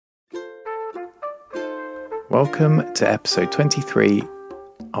Welcome to episode 23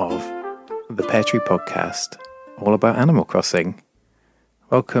 of the Pear podcast, all about Animal Crossing.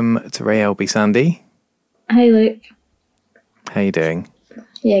 Welcome to Ray LB Sandy. Hi Luke. How you doing?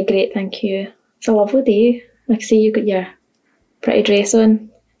 Yeah, great, thank you. It's a lovely day. I can see you got your pretty dress on.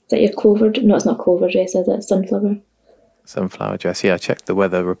 Is that your clover? No, it's not clover dress, is it? Sunflower. Sunflower dress. Yeah, I checked the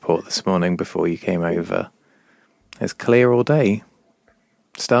weather report this morning before you came over. It's clear all day.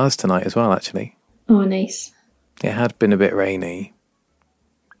 Stars tonight as well, actually. Oh, nice. It had been a bit rainy,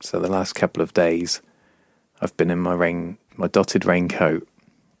 so the last couple of days I've been in my dotted raincoat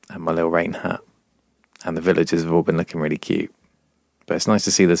and my little rain hat, and the villagers have all been looking really cute. But it's nice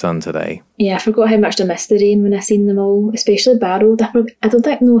to see the sun today. Yeah, I forgot how much I missed the rain when I seen them all, especially Barreled. I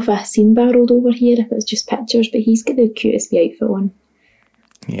don't know if I seen Barreled over here, if it's just pictures, but he's got the cutest wee outfit on.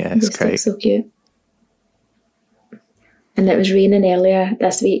 Yeah, it's great. So cute. And it was raining earlier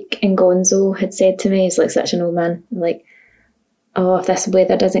this week, and Gonzo had said to me, he's like such an old man, like, oh, if this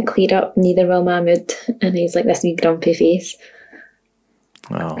weather doesn't clear up, neither will my mood. And he's like this wee grumpy face.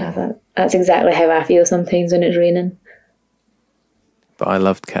 Oh. I thought, that's exactly how I feel sometimes when it's raining. But I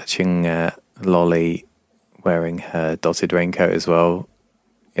loved catching Lolly wearing her dotted raincoat as well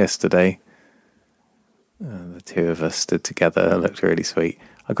yesterday. The two of us stood together. It looked really sweet.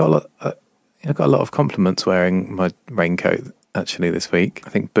 I got a lot of compliments wearing my raincoat actually this week. I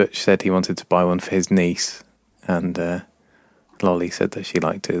think Butch said he wanted to buy one for his niece, and Lolly said that she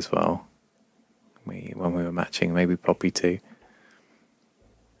liked it as well. When we were matching, maybe Poppy too.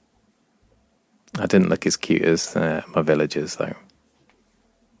 I didn't look as cute as my villagers though.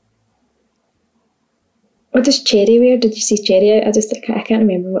 What does Cherry wear? Did you see Cherry out? I can't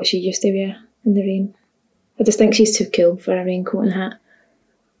remember what she used to wear in the rain. I just think she's too cool for a raincoat and hat.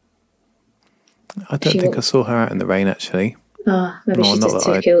 I don't think I saw her out in the rain actually. Oh, maybe she's just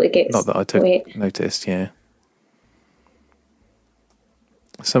too cool to get not that I noticed, yeah.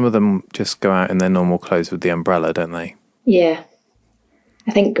 Some of them just go out in their normal clothes with the umbrella, don't they? Yeah.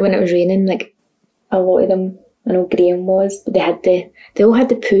 I think when it was raining, like, a lot of them, I know Graham was, but they all had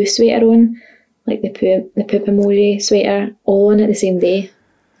the poo sweater on, like the poop emoji sweater, all on it the same day.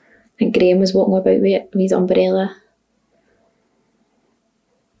 And Graham was walking about with his umbrella.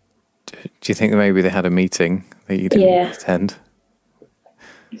 Do you think maybe they had a meeting that you didn't attend?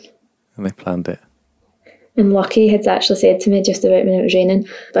 And they planned it? And Lucky had actually said to me just about when it was raining,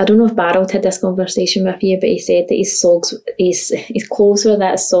 but I don't know if Barrel had this conversation with you, but he said that his clothes were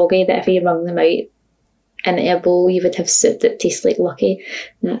that soggy that if he wrung them out into a bowl, you would have soup that tastes like Lucky.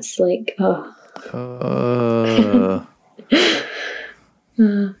 And that's like, oh.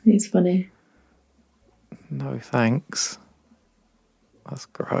 It's funny. No thanks. That's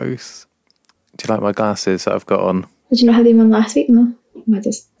gross. Do you like my glasses that I've got on? Did you not have them on last week? No? I'm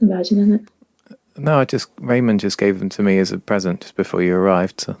just imagining it. No, Raymond just gave them to me as a present just before you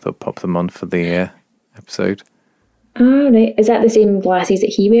arrived, so I thought pop them on for the episode. Oh, right. Is that the same glasses that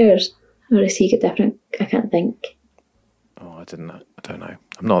he wears? Or does he get different? I can't think. Oh, I don't know.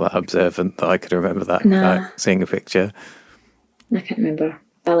 I'm not that observant that I could remember that without seeing a picture. I can't remember.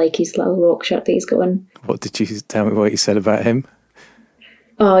 I like his little rock shirt that he's got on. What did you tell me what you said about him?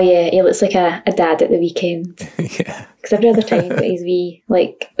 Oh yeah, he looks like a dad at the weekend. Yeah. Because every other time he's got his wee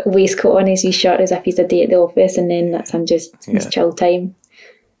waistcoat on, his wee shirt as if he's a day at the office, and then that's him just his chill time.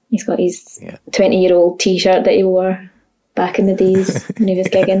 He's got his 20-year-old t-shirt that he wore back in the days when he was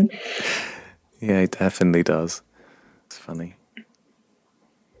gigging. Yeah, he definitely does. It's funny.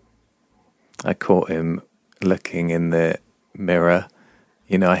 I caught him looking in the mirror.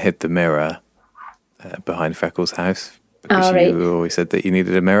 You know, I hid the mirror behind Freckles' house because you always said that you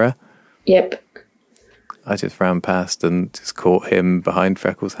needed a mirror. Yep. I just ran past and just caught him behind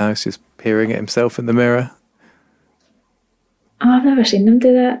Freckles' house, just peering at himself in the mirror. Oh, I've never seen him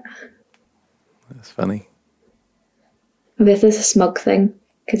do that. That's funny. This is a smug thing,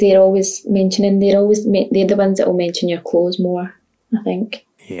 because they're the ones that will mention your clothes more, I think.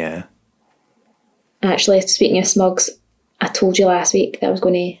 Yeah. Actually, speaking of smugs, I told you last week that I was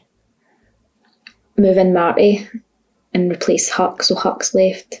going to move in Marty and replace Huck, so Huck's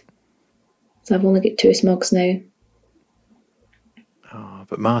left. So I've only got 2 smugs now. Oh,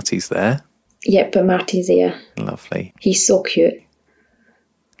 but Marty's there. Yep, but Marty's there. Lovely. He's so cute.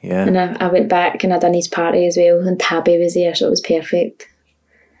 Yeah. And I went back and I done his party as well, and Tabby was there, so it was perfect.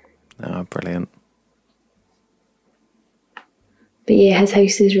 Oh, brilliant. But yeah, his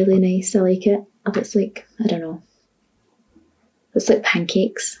house is really nice. I like it. It's like, I don't know. It's like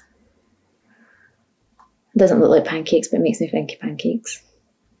pancakes. It doesn't look like pancakes, but it makes me think of pancakes.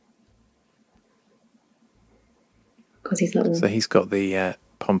 Because he's little. So he's got the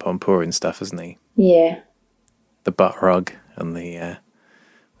pom-pom pouring stuff, hasn't he? Yeah. the butt rug and the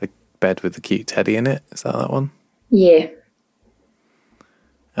bed with the cute teddy in it. Is that one? Yeah.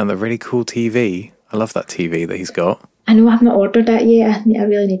 And the really cool TV. I love that TV that he's got. I know I've not ordered that yet. I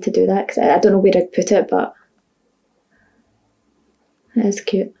really need to do that because I don't know where I'd put it, but it is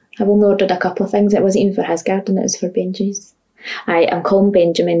cute. I've only ordered a couple of things. It wasn't even for his garden, it was for Benji's. I'm calling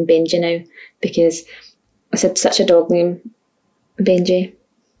Benjamin Benji now because it's had such a dog name, Benji.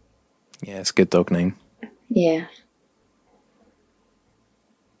 Yeah, it's a good dog name. Yeah.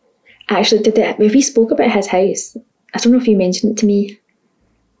 Actually, we spoke about his house. I don't know if you mentioned it to me.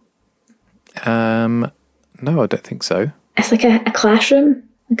 No, I don't think so. It's like a classroom,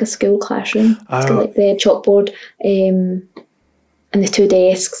 like a school classroom. It's got like the chalkboard and the 2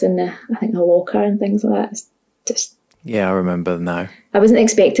 desks and I think the locker and things like that. It's just... Yeah, I remember now. I wasn't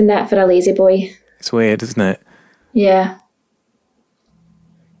expecting that for a lazy boy. It's weird, isn't it? Yeah.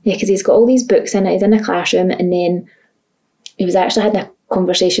 Yeah, because he's got all these books in it. He's in a classroom, and then he was actually had a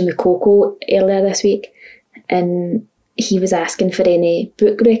conversation with Coco earlier this week, and he was asking for any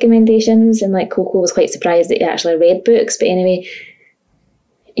book recommendations, and like Coco was quite surprised that he actually read books. But anyway,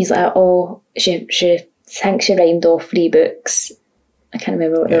 he's like, oh, she thinks she rhymed off 3 books. I can't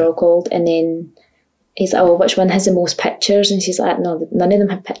remember what they're all called. And then he's like, oh, which one has the most pictures? And she's like, no, none of them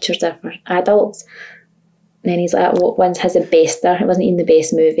have pictures, they're for adults. And then he's like, what one has the bester? It wasn't even the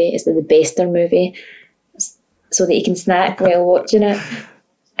best movie, it's the bester movie, so that you can snack while watching it.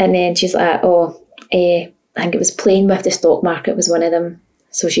 And then she's like, I think it was Playing with the Stock Market was one of them.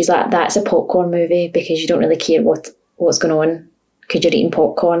 So she's like, that's a popcorn movie because you don't really care what's going on because you're eating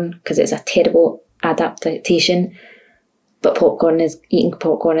popcorn because it's a terrible adaptation. But eating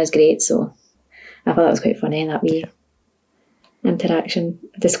popcorn is great. So I thought that was quite funny, that wee interaction.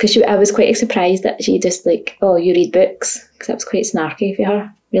 Just because I was quite surprised that she just like, oh, you read books, because that was quite snarky for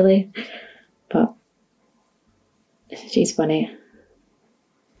her, really. But she's funny.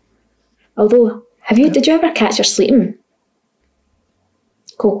 Although, did you ever catch her sleeping?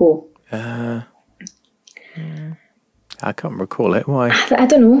 Coco? I can't recall it. Why? I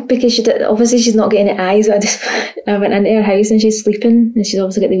don't know, because obviously she's not getting any eyes. I went into her house and she's sleeping, and she's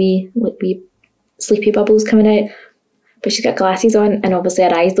obviously got the wee sleepy bubbles coming out, but she's got glasses on, and obviously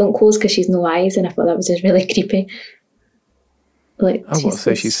her eyes don't close because she's no eyes, and I thought that was just really creepy.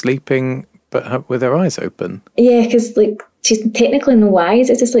 So she's sleeping but with her eyes open? Yeah, because she's technically no eyes,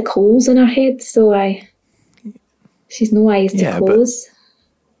 it's just like holes in her head, so she's no eyes to close.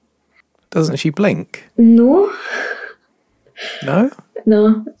 Doesn't she blink? No. No?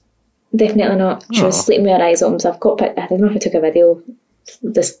 No, definitely not. She was sleeping with her eyes open, so I don't know if I took a video,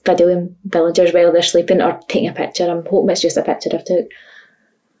 this videoing villagers while they're sleeping, or taking a picture. I'm hoping it's just a picture I took.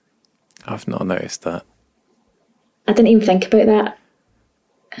 I've not noticed that. I didn't even think about that,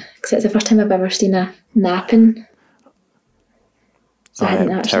 because it's the first time I've ever seen a napping. So I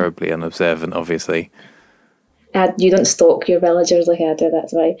am terribly unobservant, obviously. You don't stalk your villagers like I do,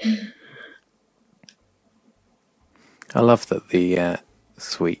 that's why. I love that the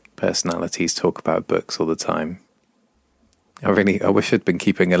sweet personalities talk about books all the time. I wish I'd been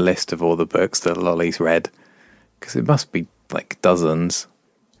keeping a list of all the books that Lolly's read, because it must be like dozens.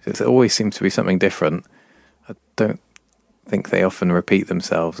 It always seems to be something different. I don't think they often repeat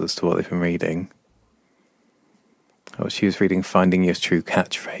themselves as to what they've been reading. Oh, she was reading Finding Your True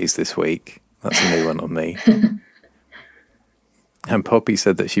Catchphrase this week. That's a new one on me. And Poppy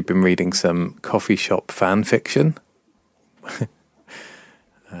said that she'd been reading some coffee shop fan fiction.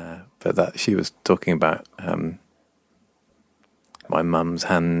 But that she was talking about my mum's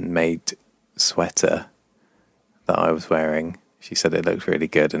handmade sweater that I was wearing. She said it looked really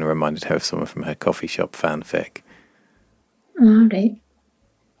good and reminded her of someone from her coffee shop fanfic. All right.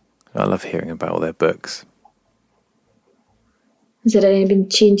 I love hearing about all their books. Has there any been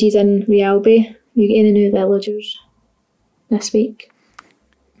changes in Rialby? You get any new villagers this week?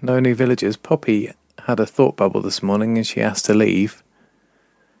 No new villagers. Poppy had a thought bubble this morning and she asked to leave,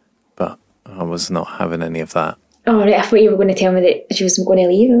 but I was not having any of that. Oh right, I thought you were going to tell me that she wasn't going to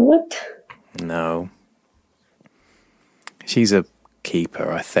leave. What? No. She's a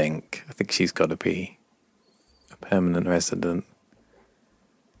keeper, I think. I think she's got to be a permanent resident.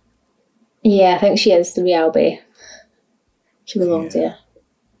 Yeah, I think she is the Rialby. She belongs here.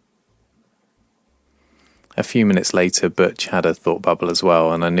 A few minutes later, Butch had a thought bubble as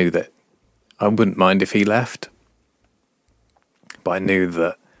well, and I knew that I wouldn't mind if he left, but I knew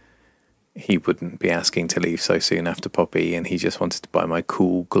that he wouldn't be asking to leave so soon after Poppy, and he just wanted to buy my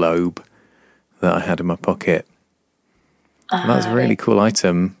cool globe that I had in my pocket. And that was a really cool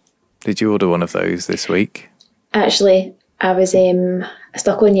item. Did you order one of those this week? Actually, I was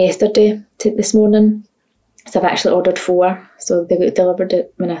stuck on yesterday to this morning, So I've actually ordered 4, so they got delivered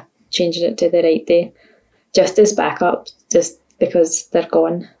it when I changed it to the right day, just as backup, just because they're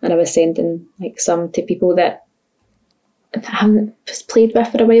gone. And I was sending like some to people that I haven't played with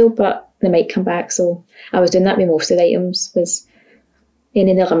for a while, but they might come back. So I was doing that with most of the items. Was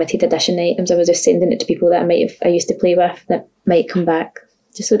any of the limited edition items, I was just sending it to people that I used to play with that might come back,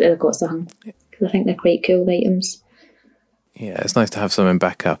 just so that they've got something. Because I think they're quite cool items. Yeah, it's nice to have some in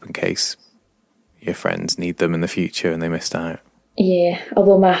backup in case your friends need them in the future and they missed out. Yeah,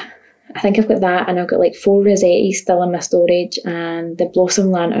 although I think I've got that, and I've got like 4 Rosettis still in my storage, and the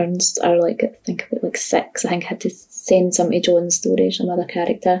Blossom Lanterns are like, I think I've got like 6. I think I had to send some to John's storage, another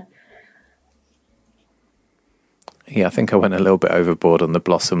character. Yeah, I think I went a little bit overboard on the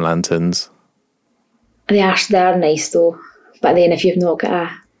Blossom Lanterns. They are nice though, but then if you've not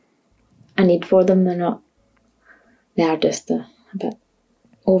got a need for them, they are just a bit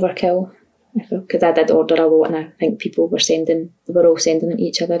overkill. Because I did order a lot, and I think people were all sending them to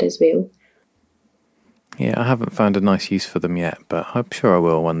each other as well. Yeah, I haven't found a nice use for them yet, but I'm sure I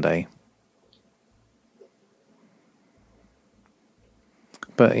will one day.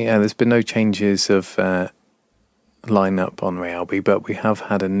 But yeah, there's been no changes of line-up on Rayalby, but we have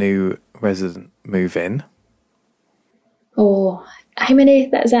had a new resident move in. Oh, how many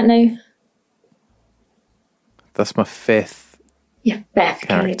is that now? That's my 5th. Your 5th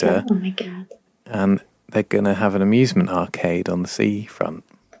character. Oh my god. And they're going to have an amusement arcade on the seafront.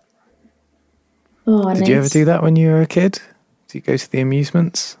 Oh, nice. Did you ever do that when you were a kid? Did you go to the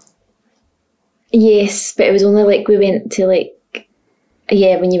amusements? Yes, but it was only like we went to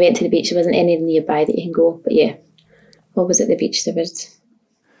when you went to the beach, there wasn't any nearby that you can go. But yeah, what was it, the beach there was?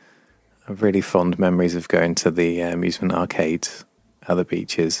 I have really fond memories of going to the amusement arcades at the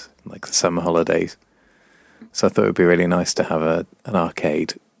beaches, like the summer holidays. So I thought it would be really nice to have an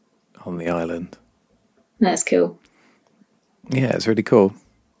arcade on the island. That's cool. Yeah, it's really cool.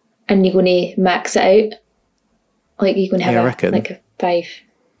 And you're going to max it out? Like you're going to have like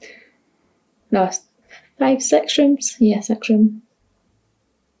a 6 rooms? Yeah, 6 room.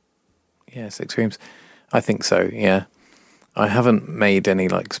 Yeah, 6 rooms. I think so, yeah. I haven't made any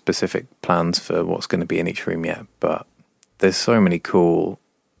like specific plans for what's going to be in each room yet, but there's so many cool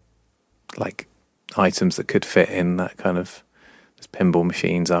like items that could fit in that kind of, there's pinball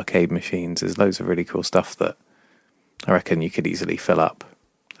machines, arcade machines, there's loads of really cool stuff that I reckon you could easily fill up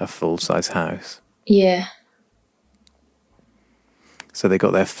a full-size house. Yeah. So they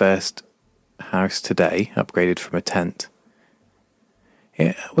got their first house today, upgraded from a tent.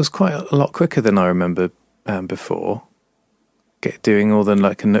 It was quite a lot quicker than I remember before. Doing all the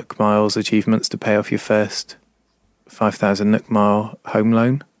like Nook Miles achievements to pay off your first 5,000 Nook Mile home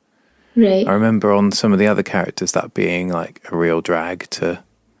loan. Right. I remember on some of the other characters that being like a real drag to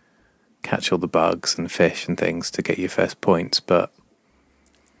catch all the bugs and fish and things to get your first points, but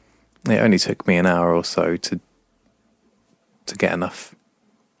it only took me an hour or so to get enough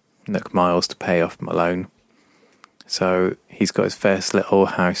Nook Miles to pay off my loan. So he's got his first little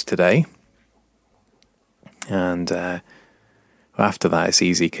house today, and after that it's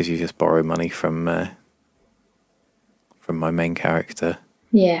easy because you just borrow money from my main character.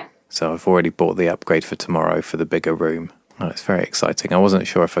 Yeah. So I've already bought the upgrade for tomorrow for the bigger room. Oh, it's very exciting. I wasn't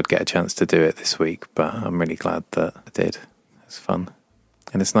sure if I'd get a chance to do it this week, but I'm really glad that I did. It's fun.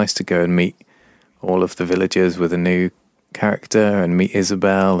 And it's nice to go and meet all of the villagers with a new character and meet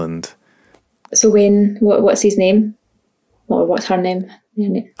Isabel and... So what's his name? Or what's her name?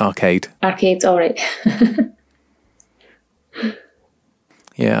 Arcade. Arcade's alright.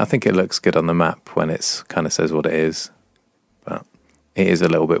 Yeah, I think it looks good on the map when it's kind of says what it is. But it is a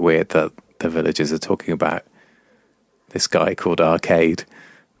little bit weird that the villagers are talking about this guy called Arcade.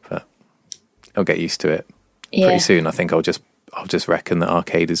 But I'll get used to it. Yeah. Pretty soon I think I'll just reckon that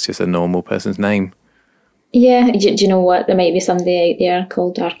Arcade is just a normal person's name. Yeah, do you know what? There might be somebody out there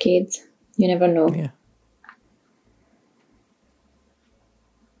called Arcade. You never know. Yeah.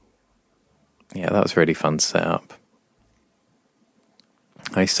 Yeah, that was really fun to set up.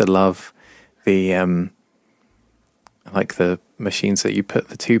 I used to love the like the machines that you put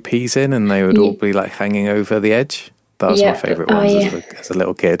the 2p's in and they would all be like hanging over the edge. That was my favourite ones as a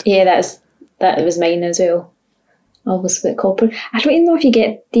little kid. Yeah, that was mine as well. Always with copper. I don't even know if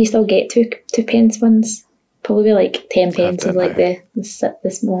do you still get 2 pence ones? Probably like 10 pence is like the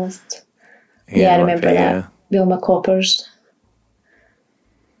smallest. Yeah, I remember that. With all my coppers.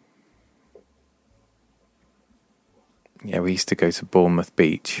 Yeah, we used to go to Bournemouth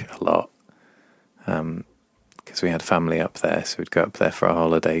Beach a lot because we had family up there, so we'd go up there for our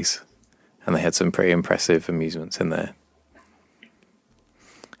holidays, and they had some pretty impressive amusements in there.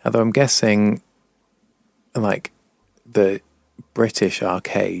 Although I'm guessing like the British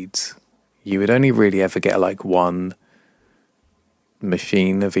arcades, you would only really ever get like one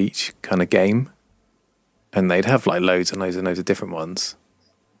machine of each kind of game, and they'd have like loads and loads and loads of different ones.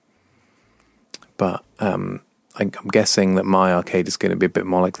 But I'm guessing that my arcade is going to be a bit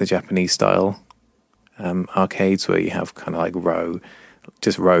more like the Japanese style arcades, where you have kind of like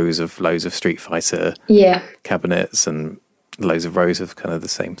rows of loads of Street Fighter cabinets and loads of rows of kind of the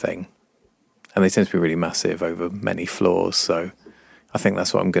same thing. And they tend to be really massive over many floors, so I think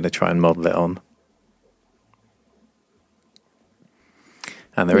that's what I'm going to try and model it on.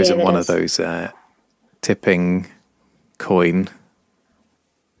 And there isn't one of those tipping coin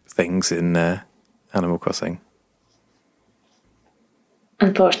things in Animal Crossing.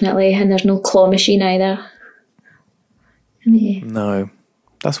 Unfortunately, and there's no claw machine either. No,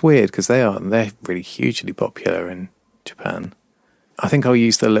 that's weird because they're really hugely popular in Japan. I think I'll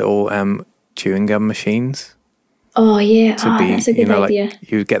use the little chewing gum machines. Oh yeah, that's a good idea.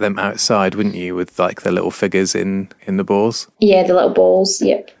 Like, you'd get them outside, wouldn't you, with like the little figures in the balls? Yeah, the little balls.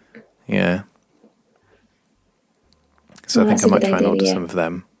 Yep. Yeah. So I think I might try and order some of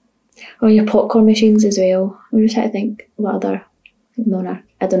them. Oh, your popcorn machines as well. I'm just trying to think what other. No,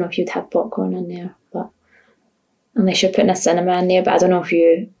 I don't know if you'd have popcorn in there, but unless you're putting a cinema in there. But I don't know if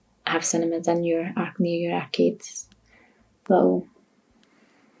you have cinemas in near your arcades. Little.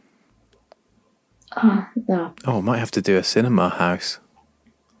 No. Oh, I might have to do a cinema house.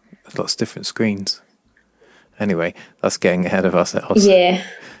 There's lots of different screens. Anyway, that's getting ahead of ourselves. Yeah.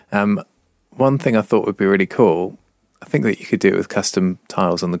 One thing I thought would be really cool, I think that you could do it with custom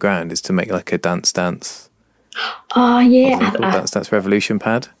tiles on the ground, is to make like a Dance Dance. Oh yeah. Dance Dance Revolution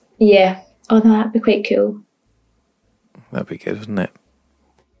pad. Yeah. Oh, no, that'd be quite cool. That'd be good, wouldn't it?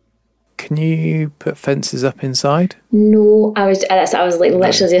 Can you put fences up inside? No, I was like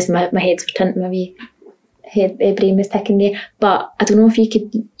literally just my head's tinting, my wee head brain was ticking there. But I don't know if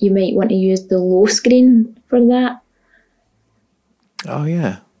you might want to use the low screen for that. Oh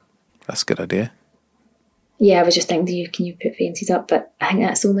yeah, that's a good idea. Yeah, I was just thinking, can you put fences up? But I think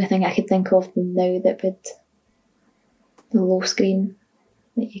that's the only thing I could think of now that would the low screen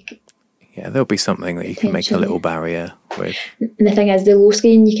that you could. Yeah, there'll be something that you can make a little barrier with. And the thing is, the low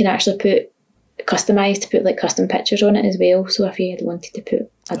screen you can actually customise to put like custom pictures on it as well. So if you had wanted to put,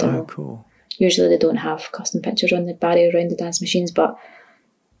 I don't know. Cool. Usually they don't have custom pictures on the barrier around the dance machines, but.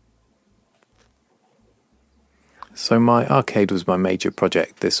 So my arcade was my major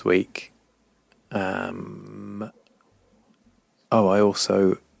project this week. I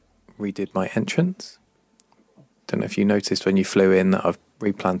also redid my entrance. Don't know if you noticed when you flew in that I've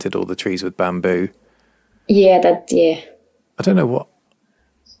replanted all the trees with bamboo. Yeah, I don't know what.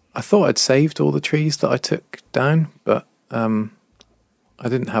 I thought I'd saved all the trees that I took down, but I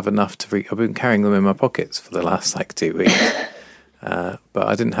didn't have enough to. I've been carrying them in my pockets for the last 2 weeks, but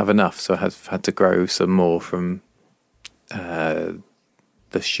I didn't have enough, so I had to grow some more from the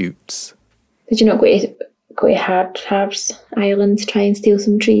shoots. Did you not go to Harv's Island to try and steal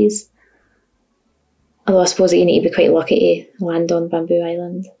some trees? Although I suppose you need to be quite lucky to land on Bamboo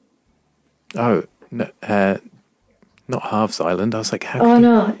Island. Oh, no, not Harv's Island. I was like,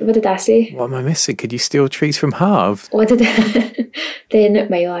 what did I say? What am I missing? Could you steal trees from Harv? What did the Nook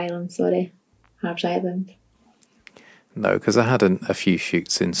Mile Island, sorry. Harv's Island. No, because I had a few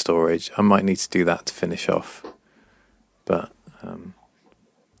shoots in storage. I might need to do that to finish off. But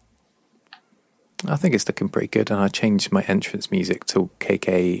I think it's looking pretty good, and I changed my entrance music to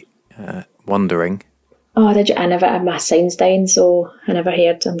KK Wandering. Oh, did you? I never had my signs down, so I never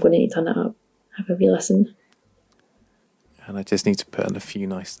heard. I'm going to need to turn it up. Have a wee listen. And I just need to put in a few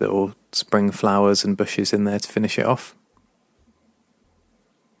nice little spring flowers and bushes in there to finish it off.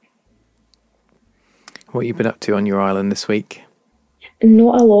 What have you been up to on your island this week?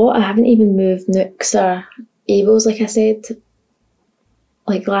 Not a lot. I haven't even moved nooks or ables, like I said.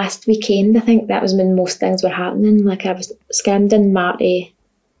 Like last weekend, I think that was when most things were happening. Like I was scanned in Marty,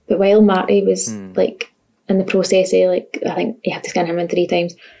 but while Marty was like in the process of I think you have to scan him in 3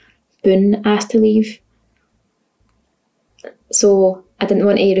 times, Boone asked to leave. So I didn't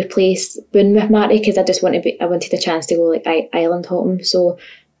want to replace Boone with Marty because I wanted a chance to go island hopping. So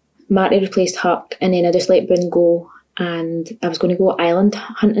Marty replaced Huck, and then I just let Boone go, and I was going to go island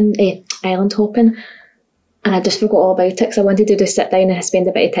hopping. And I just forgot all about it because I wanted to just sit down and spend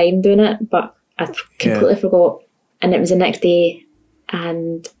a bit of time doing it, but I completely forgot. And it was the next day,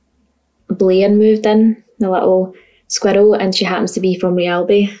 and Blair moved in, the little squirrel, and she happens to be from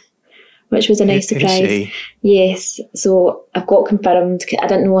Realby, which was a nice surprise. Is she? Yes, so I've got confirmed. I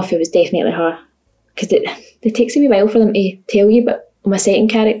didn't know if it was definitely her because it takes a wee while for them to tell you, but my second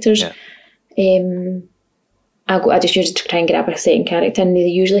characters, I just usually try and get up a second character, and they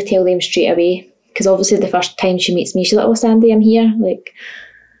usually tell them straight away. Because obviously the first time she meets me, she's like, "Oh, Sandy, I'm here." Like,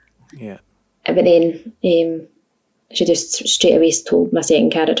 yeah. But then she just straight away told my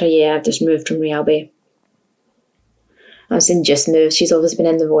second character, "Yeah, I've just moved from Realby." I was saying just moved. She's always been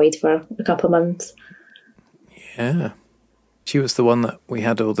in the void for a couple of months. Yeah. She was the one that we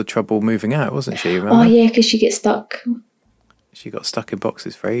had all the trouble moving out, wasn't she? Remember? Oh, yeah, because she gets stuck. She got stuck in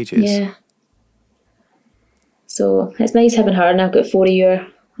boxes for ages. Yeah. So it's nice having her, and I've got 4 of your...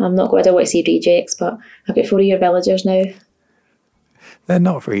 I'm not going to want to say rejects, but I've got 4 of your villagers now. They're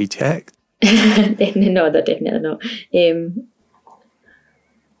not rejects. Definitely not. They're definitely not.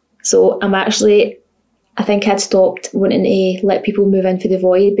 So I'm actually... I think I'd stopped wanting to let people move into the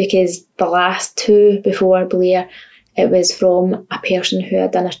void, because the last 2 before Blair, it was from a person who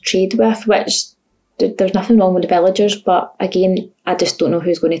I'd done a trade with, which there's nothing wrong with the villagers, but again, I just don't know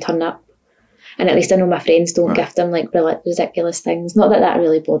who's going to turn up. And at least I know my friends don't gift them like ridiculous things. Not that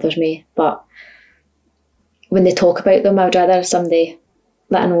really bothers me, but when they talk about them, I would rather somebody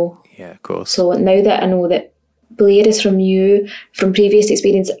that I know. Yeah, of course. So now that I know that Blair is from you, from previous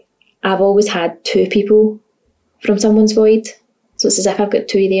experience, I've always had 2 people from someone's void. So it's as if I've got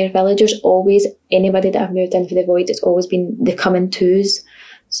 2 of their villagers. Always, anybody that I've moved into the void, it's always been, they come in 2s.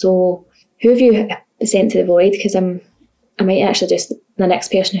 So who have you sent to the void? Because I might actually just, the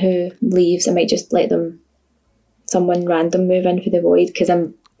next person who leaves, I might just let someone random move in for the void, because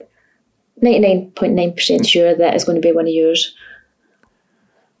I'm 99.9% sure that it's going to be one of yours.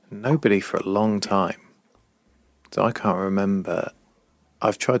 Nobody for a long time. So I can't remember.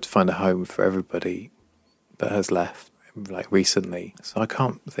 I've tried to find a home for everybody that has left, like recently, so I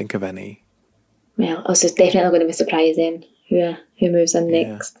can't think of any. Well, also it's definitely going to be surprising who moves in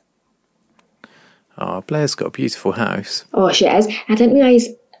next. Oh, Blair's got a beautiful house. Oh, she is. I didn't realise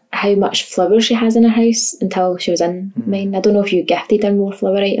how much flowers she has in her house until she was in mine. I don't know if you gifted her more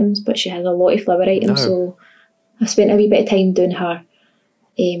flower items, but she has a lot of flower items. No. So I spent a wee bit of time doing her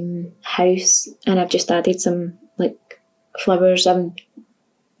house, and I've just added some like flowers and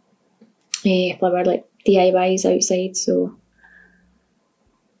flower like DIYs outside. So,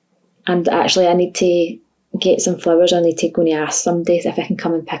 and actually I need to get some flowers. I need to go and ask somebody if I can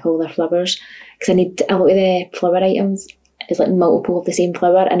come and pick all their flowers, because I need a lot of the flower items is like multiple of the same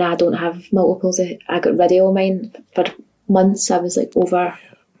flower, and I don't have multiples. I got rid of all mine for months. I was like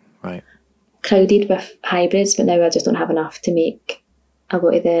crowded with hybrids, but now I just don't have enough to make a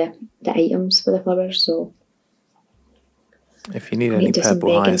lot of the items for the flowers. So if you need any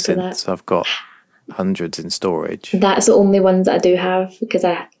purple hyacinths, I've got hundreds in storage. That's the only ones that I do have, because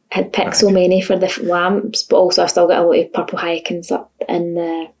I had picked so many for the lamps, but also I've still got a lot of purple hyacinths up in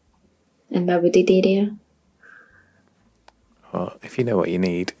my wooded area. Well, if you know what you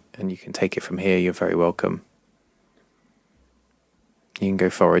need and you can take it from here, you're very welcome. You can go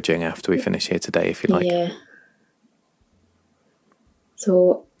foraging after we finish here today if you like. Yeah.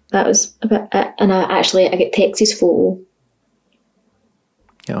 So that was a bit it. And I get Tex's photo.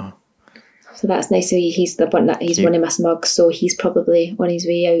 Yeah. So that's nice. So he's one of my smugs, so he's probably on his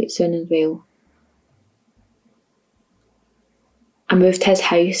way out soon as well. I moved his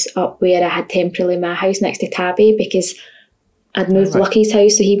house up where I had temporarily my house next to Tabby, because I'd moved Lucky's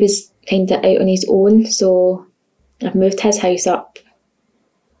house, so he was kind of out on his own. So I've moved his house up,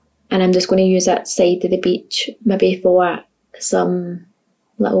 and I'm just going to use that side of the beach maybe for some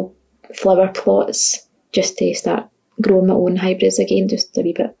little flower plots, just to start growing my own hybrids again, just a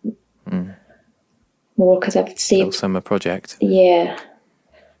wee bit more, because I've saved... Little summer project. Yeah.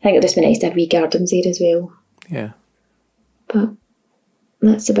 I think it'd just be nice to have wee gardens there as well. Yeah. But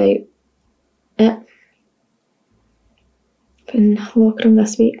that's about it. In locker room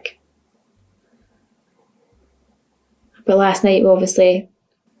this week. But last night, obviously,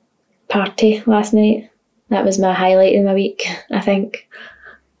 party last night. That was my highlight in my week, I think.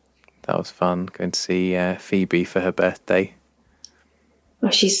 That was fun, going to see Phoebe for her birthday. Oh,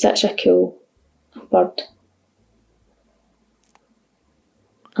 she's such a cool bird.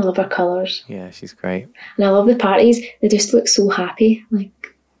 I love her colours. Yeah, she's great. And I love the parties. They just look so happy.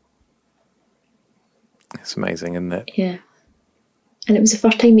 It's amazing, isn't it? Yeah. And it was the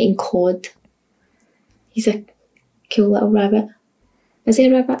first time meeting Claude. He's a cool little rabbit. Is he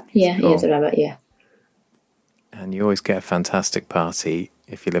a rabbit? Yeah, cool. He is a rabbit, yeah. And you always get a fantastic party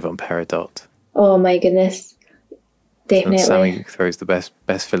if you live on Peridot. Oh my goodness. Definitely. So Sammy throws the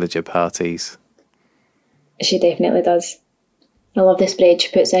best villager parties. She definitely does. I love the spread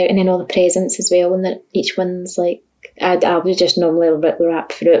she puts out, and then all the presents as well, and each one's like, I would just normally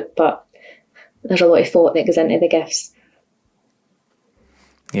wrap fruit, but there's a lot of thought that goes into the gifts.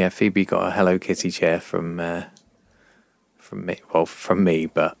 Yeah, Phoebe got a Hello Kitty chair from from me,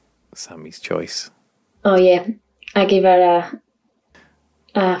 but Sammy's choice. Oh yeah, I gave her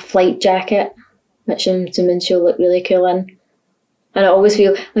a flight jacket, which I'm assuming she'll look really cool in. And I always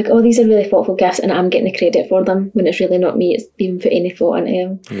feel like, oh, these are really thoughtful gifts, and I'm getting the credit for them when it's really not me. It's even put any thought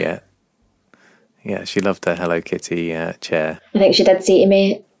into them. Yeah, she loved her Hello Kitty chair. I think she did say to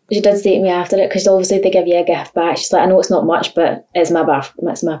me after it, because obviously they give you a gift back. She's like, I know it's not much, but it's my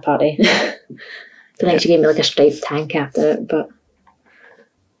party. I think she gave me like a striped tank after it, but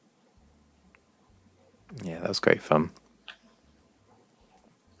yeah, that was great fun.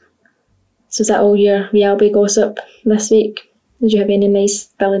 So is that all your Realby gossip this week? Did you have any nice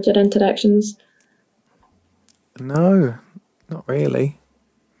villager interactions? No, not really.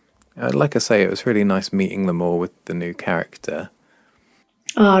 Like I say, it was really nice meeting them all with the new character.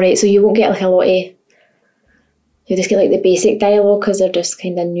 Oh, right, so you won't get like a lot of... You just get like the basic dialogue because they're just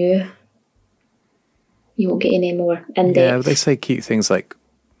kind of new. You won't get any more in-depth. Yeah, they say cute things like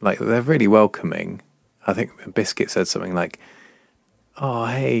they're really welcoming. I think Biscuit said something like, "Oh,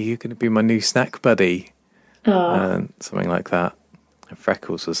 hey, you're going to be my new snack buddy." Something like that. And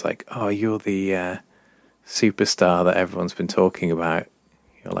Freckles was like, "Oh, you're the superstar that everyone's been talking about.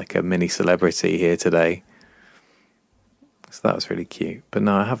 You're like a mini celebrity here today." So that was really cute. But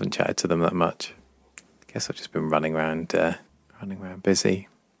no, I haven't chatted to them that much. I guess I've just been running around busy.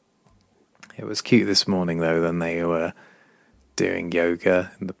 It was cute this morning though, when they were doing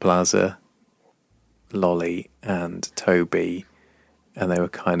yoga in the plaza. Lolly and Toby, and they were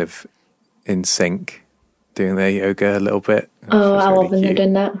kind of in sync doing their yoga a little bit. Oh, I love when they're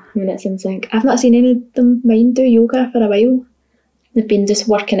doing that, when it's in sync. I've not seen any of them mind do yoga for a while. They've been just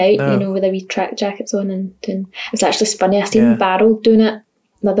working out, with their wee track jackets on and doing... It was actually funny. I seen Barrel doing it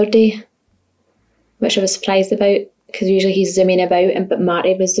the other day, which I was surprised about, because usually he's zooming about, but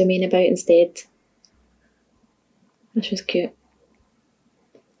Marty was zooming about instead, which was cute.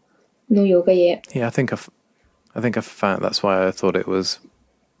 No yoga yet. Yeah, I think I've found that's why I thought it was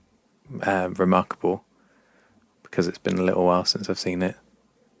remarkable, because it's been a little while since I've seen it.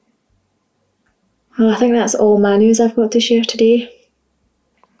 Well, I think that's all my news I've got to share today.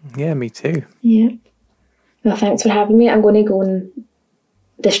 Yeah, me too. Yeah. Well, thanks for having me. I'm going to go and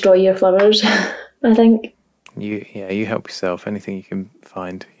destroy your flowers, I think. You help yourself. Anything you can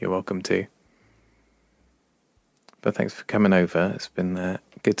find, you're welcome to. But thanks for coming over. It's been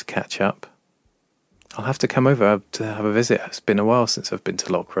good to catch up. I'll have to come over to have a visit. It's been a while since I've been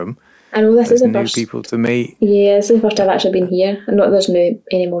to Lockroom. I know this is the first... new people to meet. Yeah, this is the first I've actually been here. Not that there's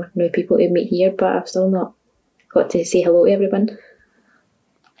any more new people to meet here, but I've still not got to say hello to everyone.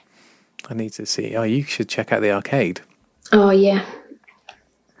 I need to see. Oh, you should check out the arcade. Oh, yeah.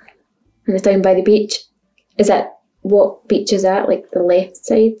 And it's down by the beach. Is that... What beach is that? Like the left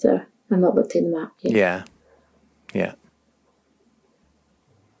side? Or I'm not looked at the map yet. Yeah.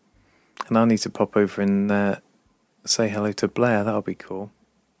 And I'll need to pop over and say hello to Blair. That'll be cool.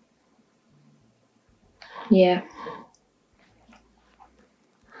 Yeah.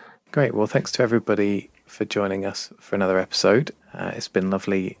 Great. Well, thanks to everybody for joining us for another episode. It's been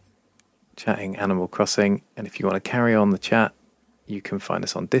lovely chatting Animal Crossing. And if you want to carry on the chat, you can find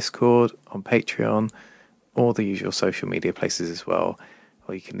us on Discord, on Patreon, or the usual social media places as well.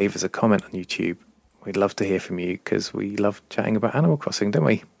 Or you can leave us a comment on YouTube. We'd love to hear from you because we love chatting about Animal Crossing, don't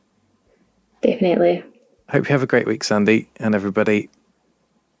we? Definitely. Hope you have a great week, Sandy, and everybody.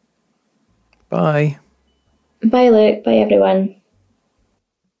 Bye. Bye, Luke. Bye, everyone.